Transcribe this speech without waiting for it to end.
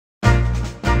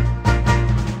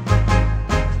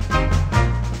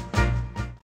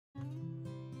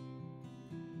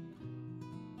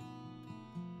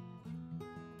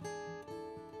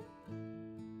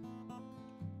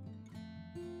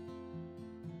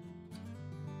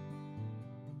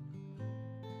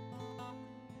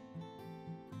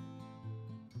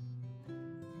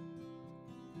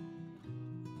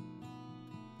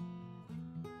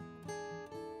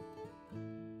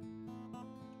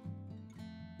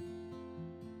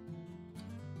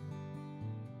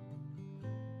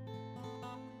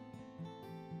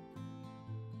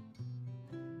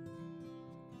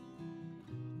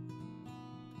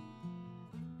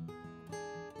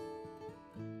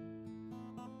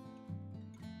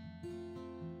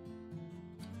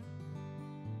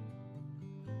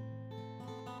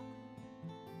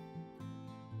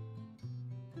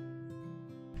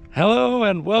Hello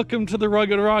and welcome to the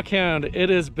Rugged Rockhound. It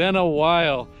has been a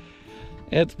while.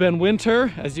 It's been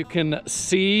winter, as you can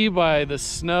see by the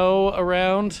snow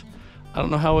around. I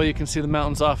don't know how well you can see the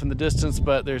mountains off in the distance,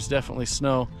 but there's definitely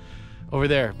snow over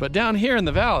there. But down here in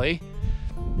the valley,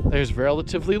 there's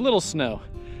relatively little snow.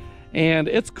 And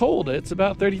it's cold. It's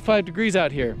about 35 degrees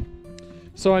out here.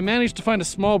 So I managed to find a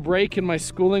small break in my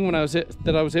schooling when I was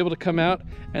able to come out,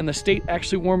 and the state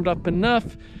actually warmed up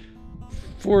enough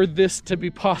for this to be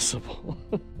possible.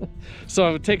 So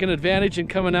I've taken advantage in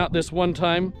coming out this one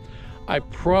time. I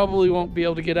probably won't be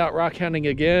able to get out rock hounding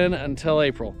again until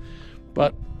April,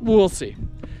 but we'll see.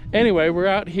 Anyway, we're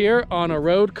out here on a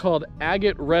road called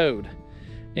Agate Road.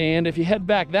 And if you head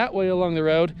back that way along the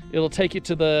road, it'll take you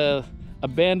to the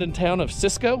abandoned town of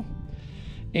Cisco.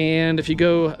 And if you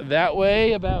go that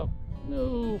way about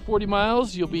 40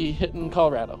 miles, you'll be hitting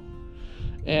Colorado.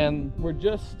 And we're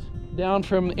just down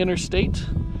from interstate,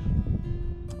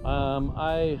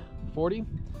 I-40,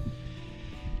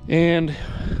 and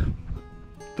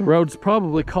the road's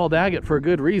probably called Agate for a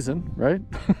good reason, right?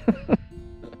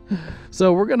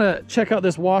 So we're gonna check out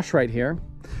this wash right here.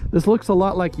 This looks a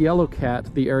lot like Yellow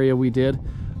Cat, the area we did,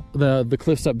 the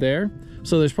cliffs up there.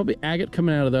 So there's probably agate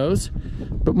coming out of those.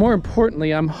 But more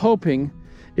importantly, I'm hoping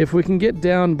if we can get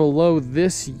down below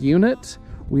this unit,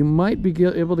 we might be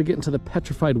able to get into the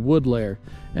petrified wood layer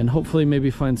and hopefully maybe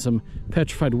find some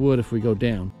petrified wood if we go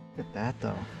down. Look at that though.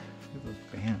 Look at those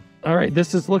bands. All right,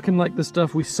 this is looking like the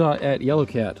stuff we saw at Yellow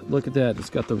Cat. Look at that, it's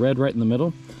got the red right in the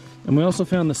middle. And we also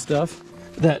found the stuff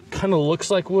that kind of looks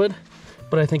like wood,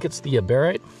 but I think it's the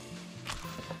barite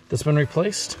that's been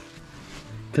replaced.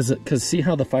 Because see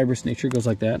how the fibrous nature goes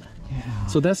like that? Yeah.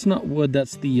 So that's not wood,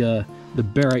 that's the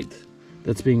barite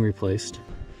that's being replaced.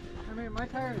 I mean, my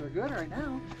tires are good right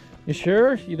now. You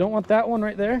sure? You don't want that one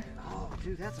right there? Oh,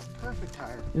 dude, that's a perfect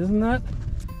tire. Isn't that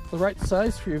the right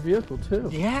size for your vehicle too?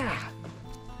 Yeah.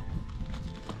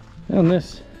 And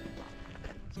this,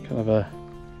 it's kind of an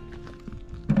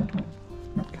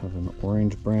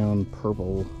orange, brown,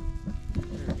 purple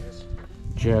There it is.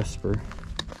 Jasper.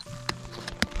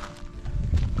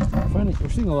 We're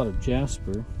seeing a lot of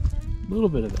Jasper, a little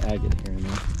bit of agate here and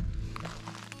there.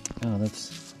 Oh,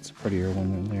 that's a prettier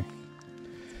one in there.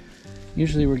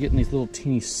 Usually we're getting these little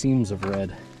teeny seams of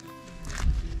red.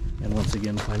 And once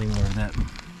again, finding more of that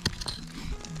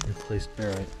replaced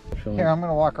barite. Here, I'm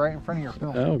gonna walk right in front of your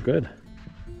film. Oh, good.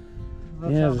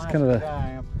 That's Yeah, how there's nice kind of the a guy I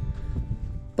am.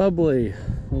 bubbly, a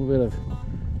little bit of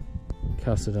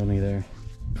chalcedony there.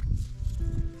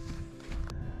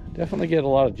 Definitely get a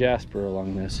lot of Jasper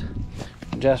along this.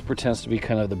 Jasper tends to be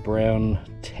kind of the brown,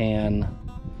 tan,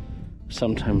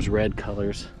 sometimes red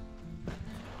colors.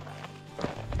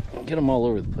 Get them all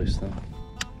over the place though.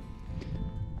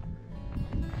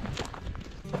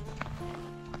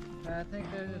 I think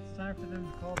that it's time for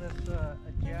them to call this a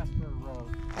Jasper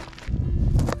Road.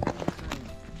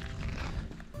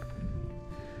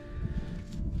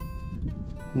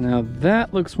 Now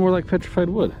that looks more like petrified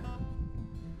wood.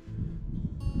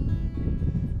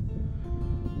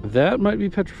 That might be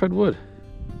petrified wood.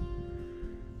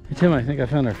 Hey Tim, I think I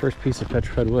found our first piece of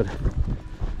petrified wood.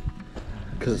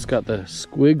 Because it's got the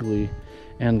squiggly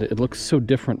and it looks so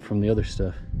different from the other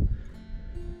stuff.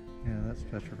 Yeah, that's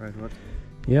petrified wood.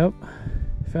 Yep,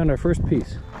 found our first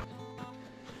piece.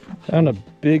 Found a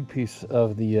big piece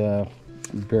of the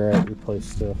barite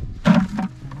replaced stuff.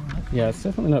 Yeah, it's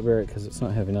definitely not barite because it's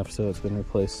not heavy enough, so it's been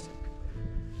replaced.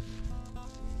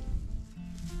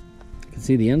 You can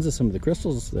see the ends of some of the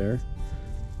crystals there.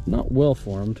 Not well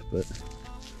formed, but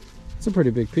it's a pretty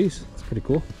big piece. It's pretty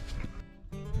cool.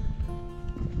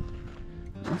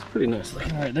 That's pretty nice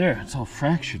looking right there. It's all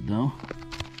fractured though.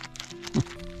 The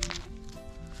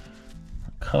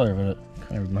color of it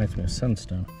kind of reminds me of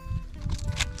sunstone.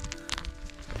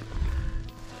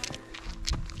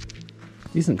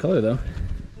 Decent color though.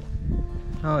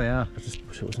 Oh yeah. I just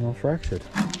wish it wasn't all fractured.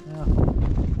 Yeah.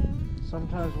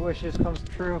 Sometimes wishes come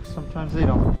true, sometimes they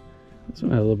don't. This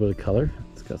one has a little bit of color.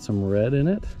 It's got some red in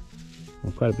it.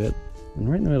 Well, quite a bit. And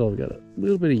right in the middle we've got a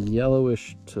little bit of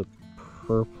yellowish to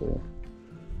purple.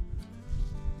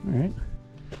 Alright.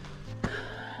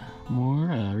 More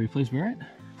replaced barite.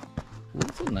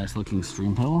 That's a nice looking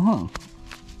stream pebble, huh?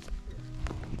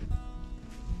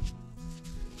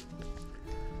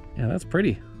 Yeah, that's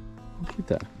pretty. I'll keep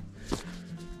that. I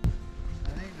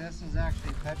think this is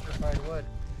actually petrified wood.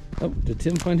 Oh, did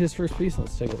Tim find his first piece?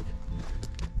 Let's take a look.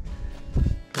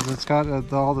 Because it's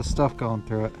got all the stuff going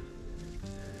through it.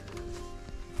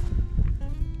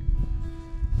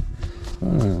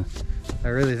 Huh. I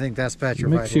really think that's It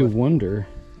petrified makes you wood. wonder.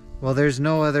 Well, there's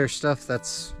no other stuff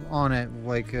that's on it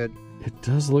like it. It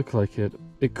does look like it.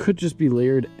 it could just be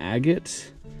layered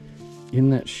agate in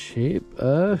that shape.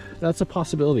 That's a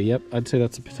possibility. Yep, I'd say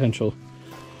that's a potential.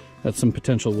 That's some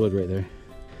potential wood right there.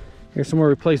 Here's some more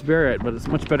replaced barite, but it's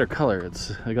much better color.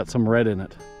 I got some red in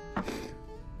it.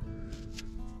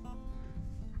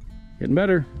 Getting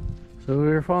better. So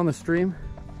we're following the stream,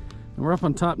 and we're up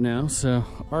on top now. So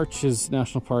Arches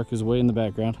National Park is way in the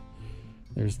background.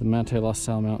 There's the Monte La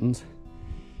Salle Mountains,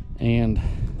 and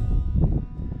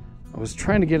I was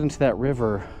trying to get into that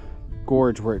river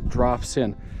gorge where it drops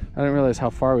in. I didn't realize how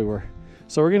far we were.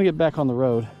 So we're gonna get back on the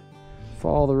road,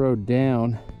 follow the road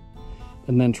down,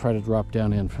 and then try to drop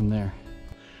down in from there.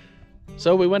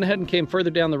 So we went ahead and came further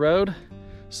down the road.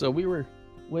 So we were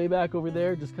way back over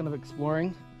there, just kind of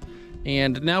exploring.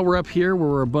 And now we're up here where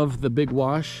we're above the big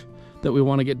wash that we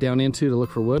want to get down into to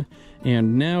look for wood.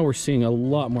 And now we're seeing a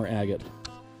lot more agate.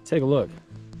 Take a look.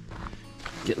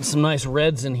 Getting some nice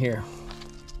reds in here.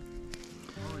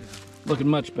 Looking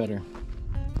much better.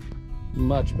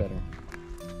 Much better.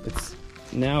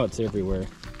 Now it's everywhere.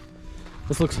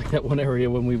 This looks like that one area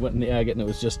when we went in the agate and it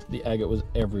was just, the agate was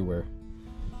everywhere.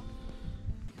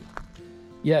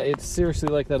 Yeah, it's seriously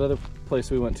like that other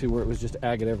place we went to where it was just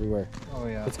agate everywhere. Oh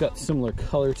yeah. It's got similar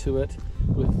color to it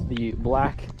with the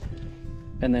black,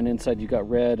 and then inside you got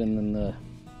red, and then the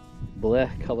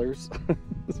black colors.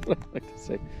 That's what I like to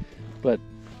say. But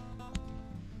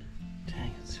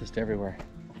dang, it's just everywhere.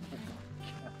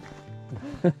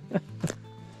 These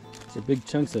are big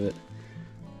chunks of it.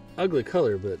 Ugly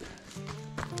color, but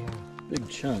Yeah. big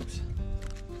chunks.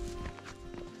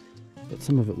 But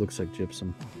some of it looks like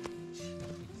gypsum.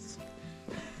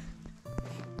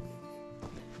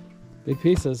 Big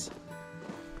pieces.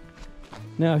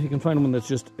 Now, if you can find one that's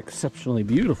just exceptionally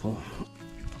beautiful.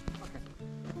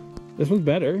 This one's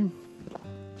better.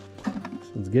 This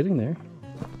one's getting there.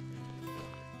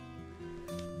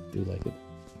 Do like it.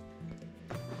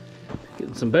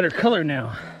 Getting some better color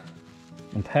now.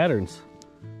 And patterns.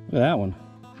 Look at that one.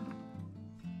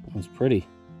 That one's pretty.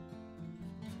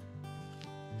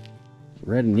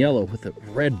 Red and yellow with the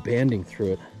red banding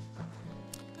through it.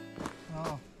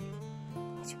 Oh,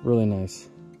 It's really nice.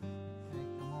 hey,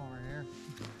 come over here.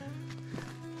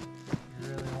 You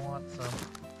really want some?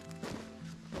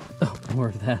 Oh, more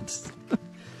of that.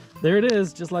 There it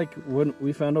is, just like when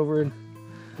we found over in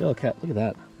Agate. Look at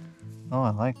that. Oh,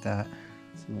 I like that.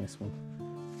 It's a nice one.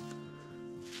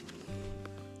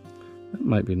 That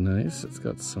might be nice. It's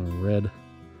got some red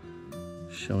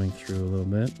showing through a little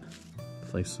bit.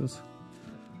 Places.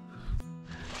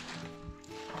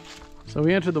 So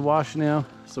we entered the wash now.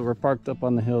 So we're parked up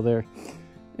on the hill there.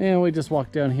 And we just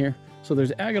walked down here. So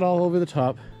there's agate all over the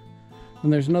top.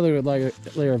 And there's another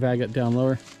layer of agate down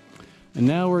lower. And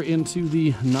now we're into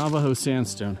the Navajo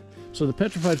sandstone. So the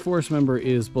petrified forest member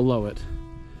is below it.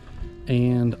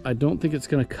 And I don't think it's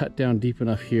gonna cut down deep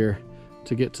enough here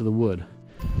to get to the wood.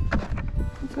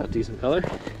 It's got decent color.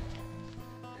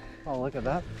 Oh, look at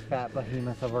that fat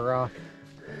behemoth of a rock.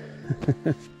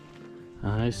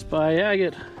 I spy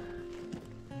agate.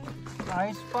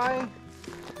 I spy?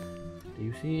 Do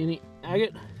you see any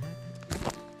agate?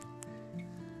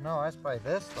 No, I spy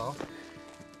this though.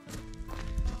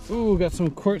 Ooh, got some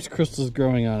quartz crystals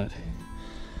growing on it.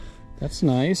 That's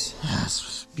nice.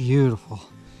 That's beautiful.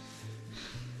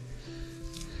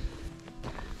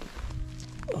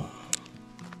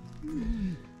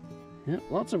 Yeah,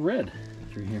 lots of red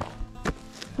through here.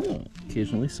 Oh,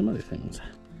 occasionally some other things.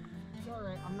 It's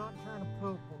alright, I'm not trying to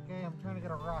poop, okay? I'm trying to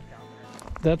get a rock out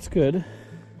there. That's good.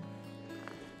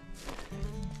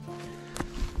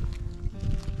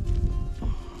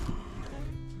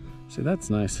 See, that's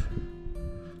nice.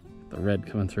 The red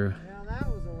coming through. Yeah, that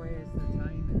was a waste of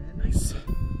time. Nice.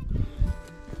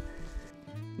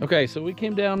 Okay, so we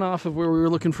came down off of where we were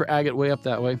looking for agate way up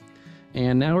that way.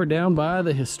 And now we're down by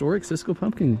the historic Cisco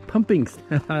pumping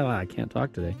I can't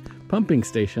talk today. Pumping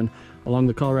station along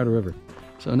the Colorado River.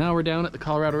 So now we're down at the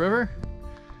Colorado River,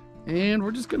 and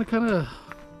we're just gonna kind of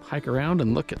hike around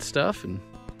and look at stuff and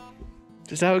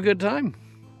just have a good time.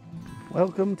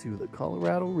 Welcome to the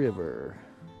Colorado River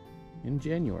in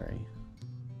January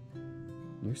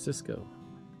near Cisco.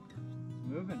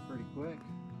 Moving pretty quick.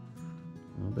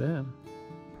 Not bad.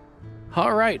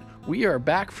 All right, we are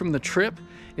back from the trip.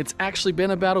 It's actually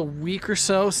been about a week or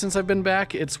so since I've been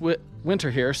back. It's winter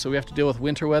here, so we have to deal with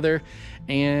winter weather.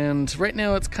 And right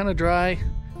now it's kind of dry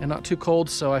and not too cold,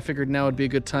 so I figured now would be a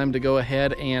good time to go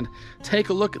ahead and take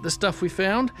a look at the stuff we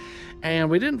found. And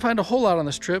we didn't find a whole lot on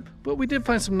this trip, but we did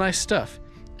find some nice stuff.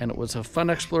 And it was a fun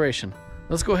exploration.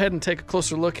 Let's go ahead and take a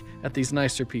closer look at these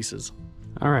nicer pieces.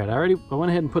 All right, I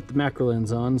went ahead and put the macro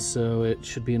lens on, so it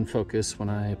should be in focus when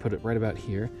I put it right about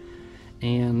here.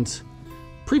 And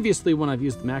Previously, when I've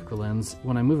used the macro lens,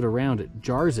 when I move it around, it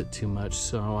jars it too much,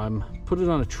 so I'm put it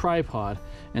on a tripod,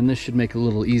 and this should make it a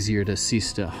little easier to see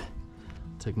stuff.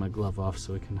 Take my glove off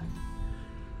so we can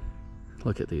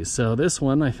look at these. So this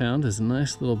one I found is a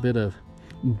nice little bit of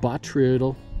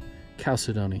botryoidal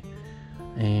chalcedony,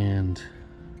 and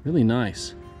really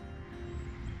nice.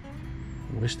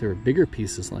 I wish there were bigger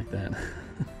pieces like that.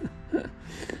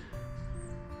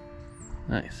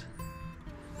 Nice.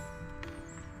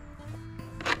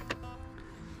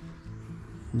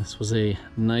 This was a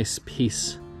nice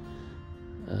piece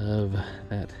of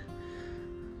that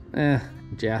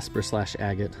Jasper /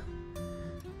 agate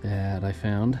that I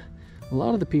found. A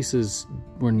lot of the pieces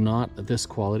were not this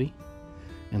quality,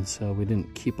 and so we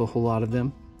didn't keep a whole lot of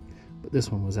them, but this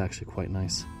one was actually quite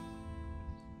nice.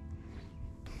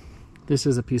 This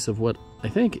is a piece of what I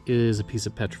think is a piece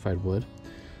of petrified wood.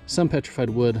 Some petrified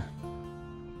wood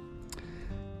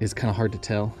is kind of hard to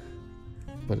tell,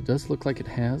 but it does look like it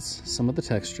has some of the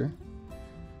texture.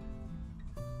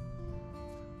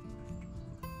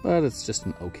 But it's just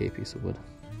an okay piece of wood.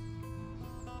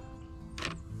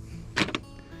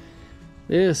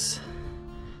 This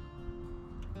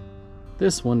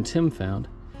one Tim found,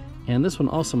 and this one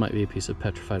also might be a piece of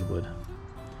petrified wood.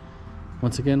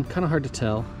 Once again, kind of hard to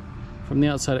tell. From the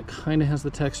outside it kind of has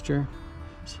the texture,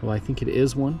 so I think it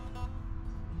is one.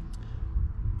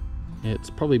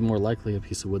 It's probably more likely a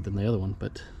piece of wood than the other one,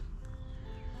 but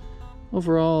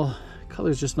overall,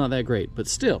 color's just not that great, but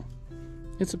still,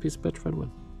 it's a piece of petrified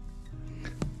wood.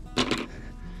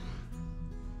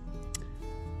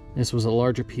 This was a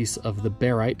larger piece of the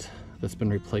barite that's been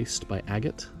replaced by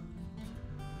agate.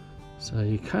 So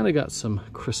you kind of got some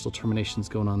crystal terminations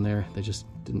going on there. They just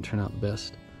didn't turn out the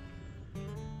best.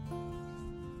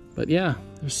 But yeah,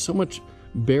 there's so much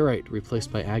barite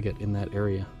replaced by agate in that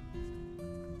area.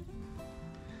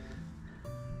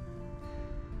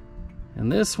 And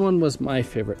this one was my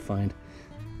favorite find.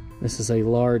 This is a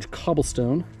large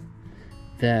cobblestone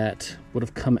that would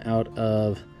have come out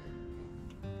of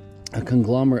a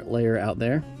conglomerate layer out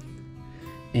there,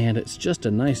 and it's just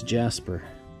a nice jasper.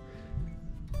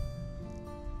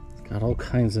 It's got all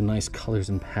kinds of nice colors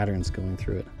and patterns going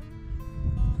through it.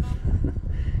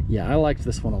 Yeah, I liked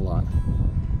this one a lot.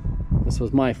 This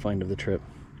was my find of the trip.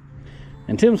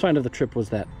 And Tim's find of the trip was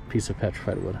that piece of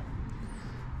petrified wood.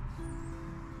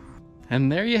 And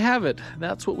there you have it.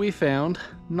 That's what we found.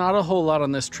 Not a whole lot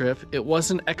on this trip. It was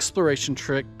an exploration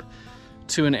trip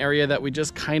to an area that we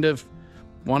just kind of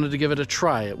wanted to give it a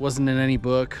try. It wasn't in any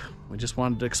book. We just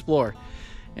wanted to explore.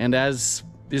 And as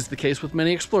is the case with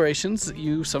many explorations,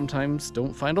 you sometimes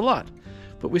don't find a lot.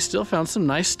 But we still found some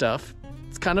nice stuff.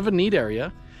 It's kind of a neat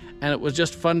area, and it was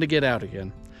just fun to get out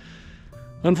again.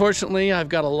 Unfortunately, I've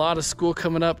got a lot of school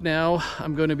coming up now.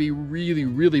 I'm going to be really,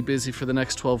 really busy for the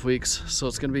next 12 weeks, so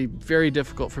it's going to be very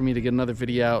difficult for me to get another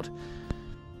video out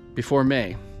before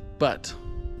May. But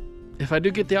if I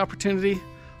do get the opportunity,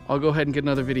 I'll go ahead and get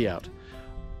another video out.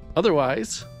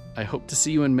 Otherwise, I hope to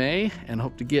see you in May and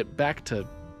hope to get back to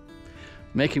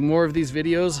making more of these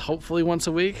videos, hopefully once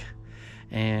a week.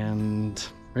 And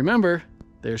remember,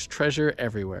 there's treasure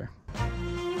everywhere.